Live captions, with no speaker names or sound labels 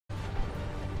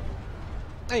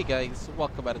Hey guys,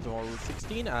 welcome back to Route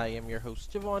 16. I am your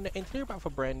host Javon, and today we're back for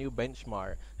a brand new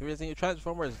benchmark. We're testing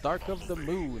Transformers Dark of the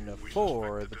Moon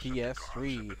for the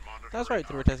PS3. That's right,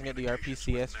 today we're testing out the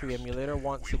RPCS3 emulator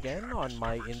once again on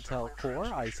my Intel Core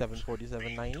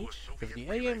i7-4790 with the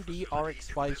AMD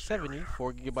RX-570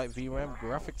 4GB VRAM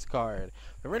graphics card.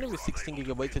 We're running with 16GB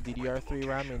of DDR3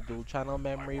 RAM in dual channel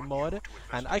memory mode,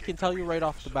 and I can tell you right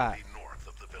off the bat,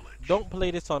 don't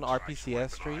play this on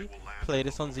RPCS3, play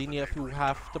this on Xenia if you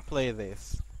have to play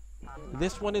this.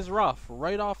 This one is rough,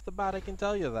 right off the bat I can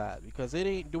tell you that, because it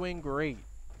ain't doing great.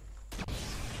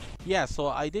 Yeah, so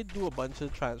I did do a bunch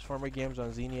of Transformer games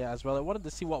on Xenia as well. I wanted to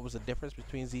see what was the difference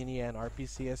between Xenia and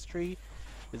RPCS3.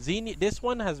 Xenia, this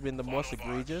one has been the most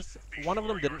egregious. One of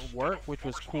them didn't work, which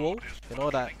was cool. You know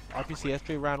that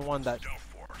RPCS3 ran one that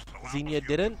Xenia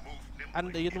didn't,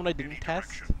 and the other one I didn't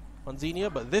test on Xenia,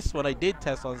 but this one I did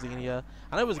test on Xenia,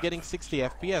 and I was getting 60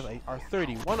 FPS or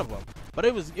 30, one of them. But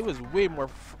it was way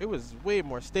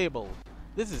more stable.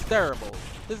 This is terrible.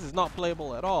 This is not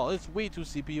playable at all. It's way too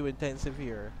CPU intensive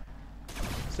here.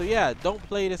 So yeah, don't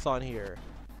play this on here.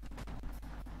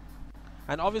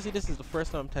 And obviously this is the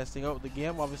first time I'm testing out the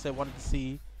game. Obviously I wanted to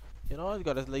see, you know, I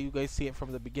gotta let you guys see it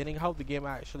from the beginning how the game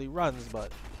actually runs,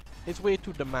 but it's way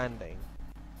too demanding.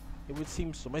 It would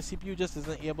seem so. My CPU just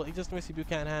isn't able, my CPU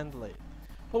can't handle it.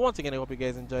 But once again, I hope you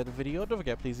guys enjoyed the video. Don't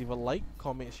forget, please leave a like,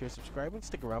 comment, share, subscribe, and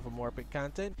stick around for more epic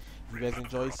content. If you guys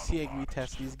enjoy seeing me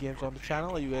test these games on the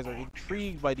channel, or you guys are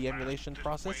intrigued by the emulation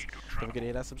process, don't forget to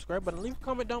hit that subscribe button and leave a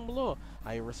comment down below.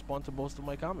 I respond to most of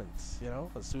my comments, you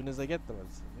know, as soon as I get them.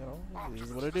 It's, you know, it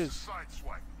is what it is.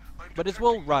 But it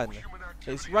will run.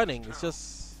 It's running. It's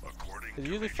just, it's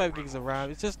usually 5 gigs of RAM.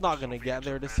 It's just not gonna get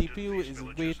there. The CPU is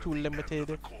way too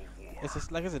limited. It's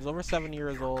just, like I said, it's over 7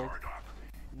 years old.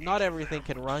 Not everything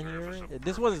can run here.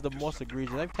 This one is the most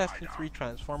egregious. I've tested 3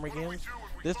 Transformer games.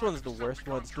 This one's the worst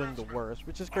one. It's doing the worst,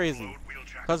 which is crazy.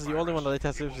 Because it's the only one that I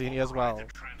tested with Xenia as well.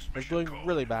 It's doing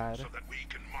really bad.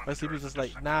 My CPU's just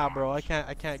like, nah, bro, I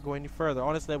can't go any further.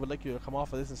 Honestly, I would like you to come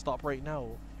off of this and stop right now.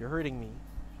 You're hurting me.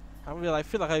 I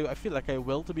feel like I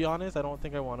will, to be honest. I don't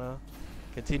think I wanna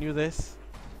continue this.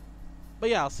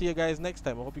 But yeah, I'll see you guys next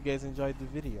time. I hope you guys enjoyed the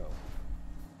video.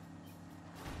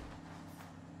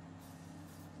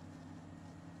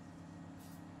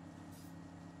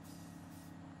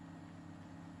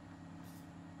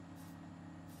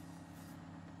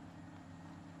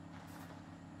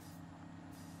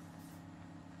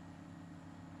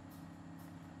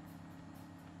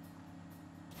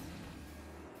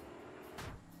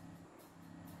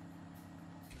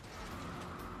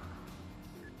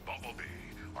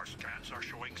 Our scans are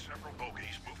showing several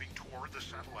bogies moving toward the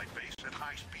satellite base at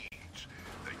high speeds.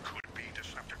 They could be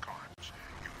Decepticons.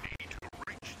 You need to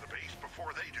reach the base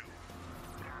before they do.